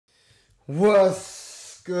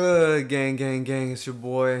What's good, gang, gang, gang? It's your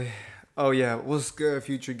boy. Oh yeah, what's good,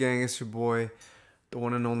 Future Gang? It's your boy, the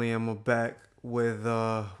one and only Emma, back with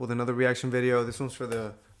another reaction video. This one's for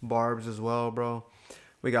the Barbs as well, bro.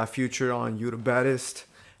 We got Future on "You the Baddest."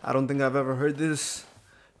 I don't think I've ever heard this,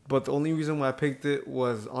 but the only reason why I picked it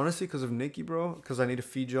was honestly because of Nicki, bro. Because I need to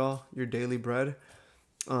feed y'all your daily bread.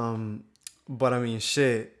 But I mean,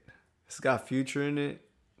 shit, it's got Future in it.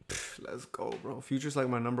 Let's go, bro. Future's like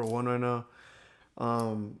my #1 right now.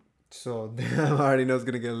 So damn, I already know it's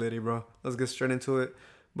gonna get litty, bro. Let's get straight into it.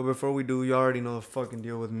 But before we do, you already know the fucking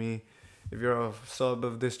deal with me. If you're a sub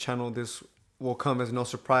of this channel, this will come as no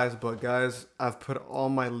surprise. But guys, I've put all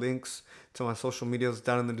my links to my social medias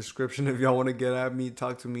down in the description. If y'all want to get at me,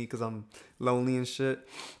 talk to me, because I'm lonely and shit.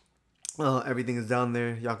 Everything is down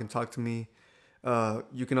there. Y'all can talk to me.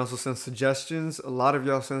 You can also send suggestions. A lot of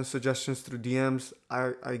y'all send suggestions through DMs.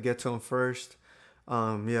 I get to them first.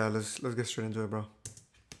 Yeah, let's get straight into it, bro.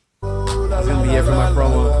 It's gonna be it for my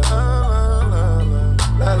promo.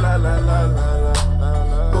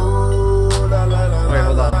 Wait,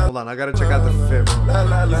 hold on. I gotta check out the fit, bro.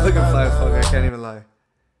 He's looking fly as fuck. I can't even lie.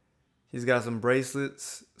 He's got some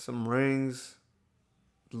bracelets, some rings,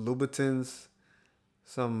 Louboutins,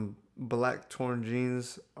 some black torn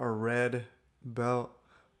jeans, a red belt,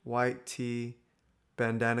 white tee,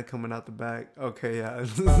 bandana coming out the back. Okay, yeah.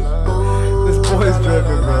 This boy's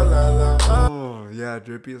dripping, bro. Oh, yeah,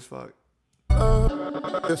 drippy as fuck.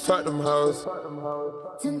 Fuck them hoes.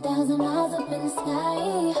 10,000 miles up in the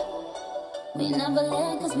sky. We never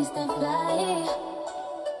land cause we stay fly.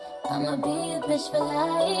 I'ma be your bitch for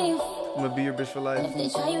life. I'm gonna be your bitch for life. If they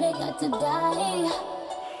try you, they got to die.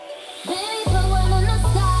 Baby, put one in the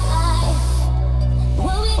sky.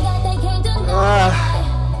 What we got, they can't deny.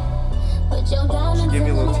 Put your diamonds give me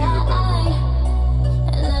a little teaser in the thing, eye,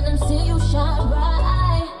 and let them see you shine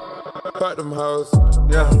bright. Fuck them hoes.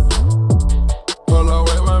 Yeah. Hold on,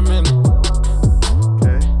 wait 1 minute.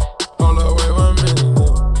 Okay. Hold on, wait 1 minute.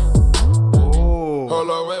 Oh. Hold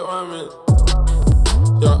on, wait 1 minute.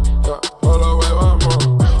 Yeah. Hold on, wait 1 more.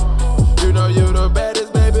 You know you the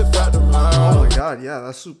baddest, baby. Fuck them hoes. Oh my god, yeah,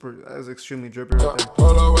 that's extremely drippy right there.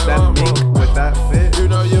 Hold on, wait That 1 mink more. with that fit. You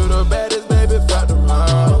know you the baddest, baby. Fuck them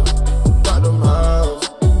hoes. Fuck them hoes.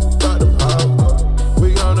 Fuck them hoes.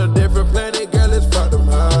 We on a different planet, girl. It's fuck them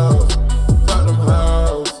hoes. Fuck them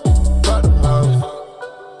hoes. Fuck them hoes.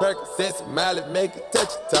 Percocets, Miley, make it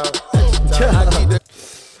touch your toe. I keep the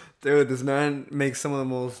Dude, this man makes some of the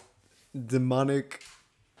most demonic,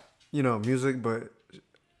 music, but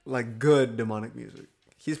like good demonic music.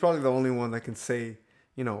 He's probably the only one that can say,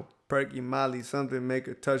 perky, Molly, something, make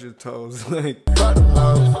her touch her toes. Like, fuck them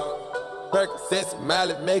hoes. Percocets,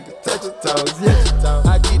 Miley, make it touch your toes.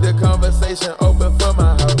 I keep the conversation open for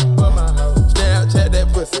my hoe. Snapchat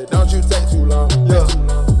that pussy, don't you take too long.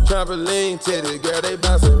 Trampoline titty, girl, they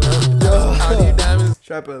bouncing around. All these diamonds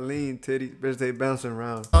trampoline titties, bitch, they bouncing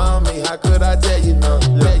around. on me, how could I tell you no?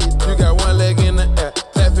 You got one leg in the air,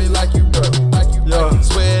 clap it like you broke.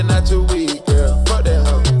 Sweating out your weed, girl. Fuck that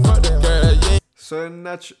hoe. Fuck that girl, you ain't Sweating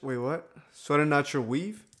out your, wait, what? Sweating out your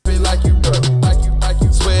weave? feel like you broke.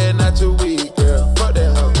 Sweating out your weed, girl. Fuck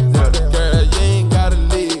that hoe. Fuck that girl, you ain't gotta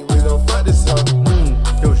leave. We gon' fuck this hoe.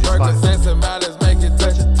 Yo, she's fine. Percocets and Miley's make it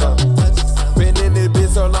touch your toe. Been in this bitch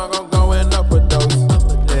so long, I'm going up a dose.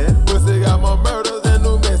 Yeah. Pussy got more murders in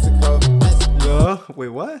New Mexico. Yeah. Wait,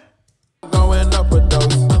 what? Going up a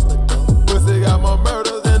dose. Pussy got more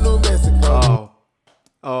murders in New Mexico.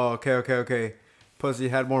 Oh, okay. Pussy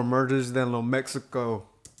had more murders than New Mexico.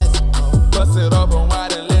 Bust it open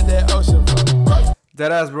wide and let that ocean flow.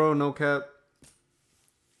 Deadass, bro, no cap.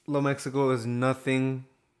 New Mexico is nothing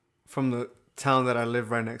from the town that I live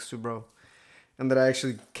right next to, bro. And that I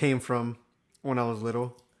actually came from when I was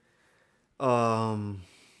little.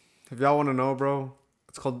 If y'all want to know, bro,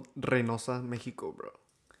 it's called Reynosa, Mexico, bro.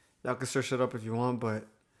 Y'all can search it up if you want, but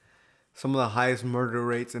some of the highest murder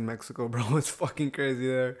rates in Mexico, bro. It's fucking crazy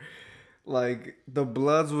there. Like, the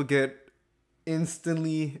Bloods would get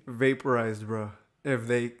instantly vaporized, bro, if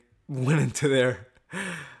they went into there.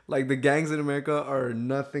 Like, the gangs in America are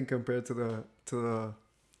nothing compared to the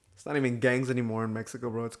it's not even gangs anymore in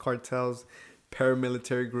Mexico, bro. It's cartels,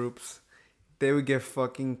 paramilitary groups. They would get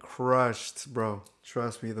fucking crushed, bro.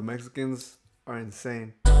 Trust me, the Mexicans are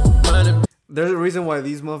insane. There's a reason why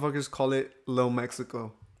these motherfuckers call it Low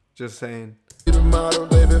Mexico. Just saying. You the model,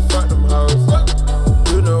 baby, fuck them hoes.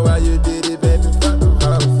 You know why you did it, baby, fuck them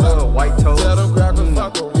hoes. Oh, white toes. Tell them crackers,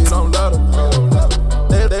 fuck them, we don't love them hoes.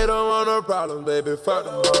 They don't want no problem, baby, fuck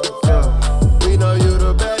them hoes. Yeah. We know you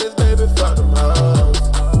the baddest, baby, fuck them hoes.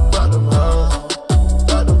 Fuck them hoes.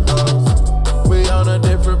 Fuck them hoes. We on a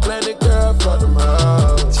different planet, girl.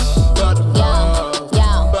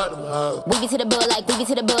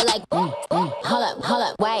 to the bull like, hold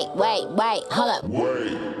up, wait, hold up.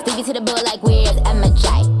 Stick it to the bull like, where's MJ?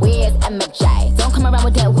 Don't come around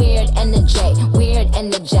with that weird energy.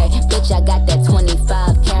 Bitch, I got that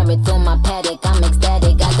 25 carat through my paddock. I'm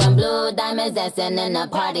ecstatic. Got them blue diamonds dancing in the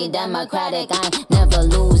party, democratic. I ain't never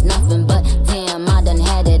lose nothing, but damn, I done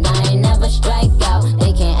had it. I ain't never strike out.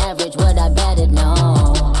 They can't average what I betted,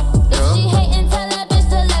 no. If she hatin', tell that bitch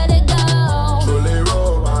to let it go. Truly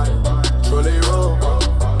rude boy, truly rude boy,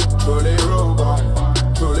 truly rude boy,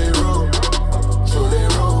 truly rude, truly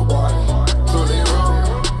rude boy, truly rude,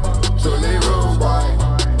 truly rude boy,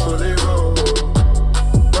 truly rude.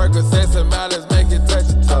 Percocets and malice make it touch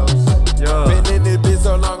your toes. Yeah. Been in this bitch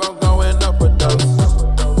so long, I'm going up a dose.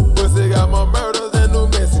 Pussy got more murders than New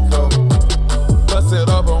Mexico. Bust it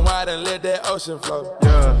up on wide and let that ocean flow.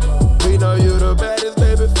 Yeah. We know you the baddest,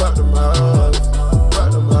 baby. Fuck them hoes.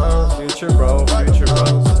 Fuck them hoes. Future, bro. Future,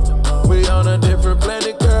 bro. We on a different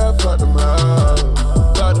planet, girl. Fuck them hoes.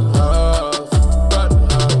 Fuck them hoes. Fuck them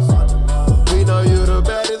hoes. We know you the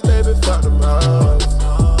baddest, baby. Fuck them hoes.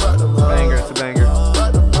 Fuck them hoes. Banger, it's a banger.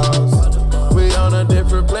 Fuck them hoes. We on a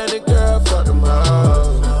different planet, girl. Fuck them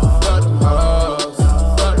hoes. Fuck them hoes.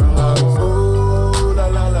 Fuck them hoes. Ooh, la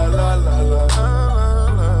la la la la la.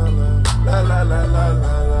 La la la la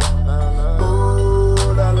la. Ooh,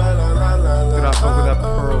 la la la la la. Dude, I fuck with that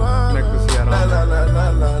pearl necklace he had La on. la la la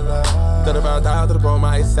la la. Thought about down to the bone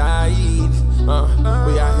my side. We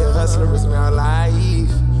out here hustling, risking our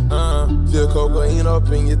life. Feel cocaine up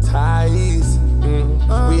in your ties.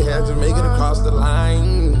 We had to make it across the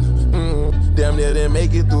line. Damn near didn't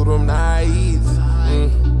make it through them nights.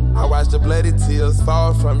 I watched the bloody tears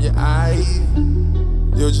fall from your eyes.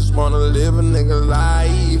 You just wanna live a nigga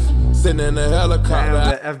life. Sitting in a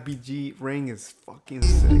helicopter. Damn, the FBG ring is fucking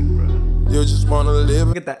sick, bro. You just wanna live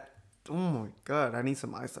Look at that. Oh my god, I need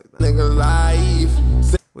some ice like that. nigga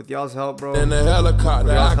life. With y'all's help, bro. In With a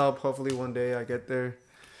helicopter. y'all's help, hopefully one day I get there.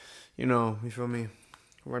 You know, you feel me?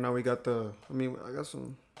 Right now we got the, I got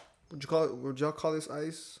some, would y'all call this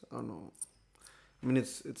ice? I don't know. I mean,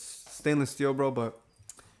 it's stainless steel, bro, but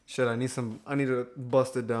shit, I need to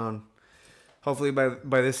bust it down. Hopefully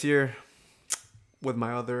by this year, with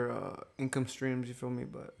my other income streams, you feel me?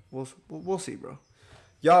 But we'll see, bro.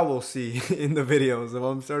 Y'all will see in the videos. If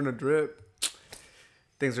I'm starting to drip,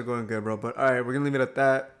 things are going good, bro. But all right, we're gonna leave it at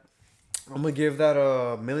that. I'm gonna give that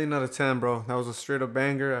a 1,000,000 out of 10, bro. That was a straight up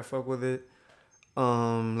banger. I fuck with it.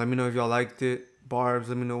 Let me know if y'all liked it. Barbs,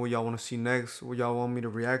 let me know what y'all want to see next, what y'all want me to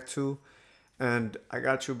react to. And I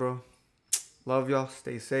got you, bro. Love y'all.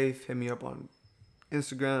 Stay safe. Hit me up on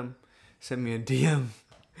Instagram. Send me a DM.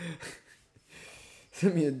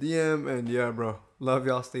 Send me a DM. And yeah, bro. Love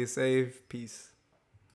y'all. Stay safe. Peace.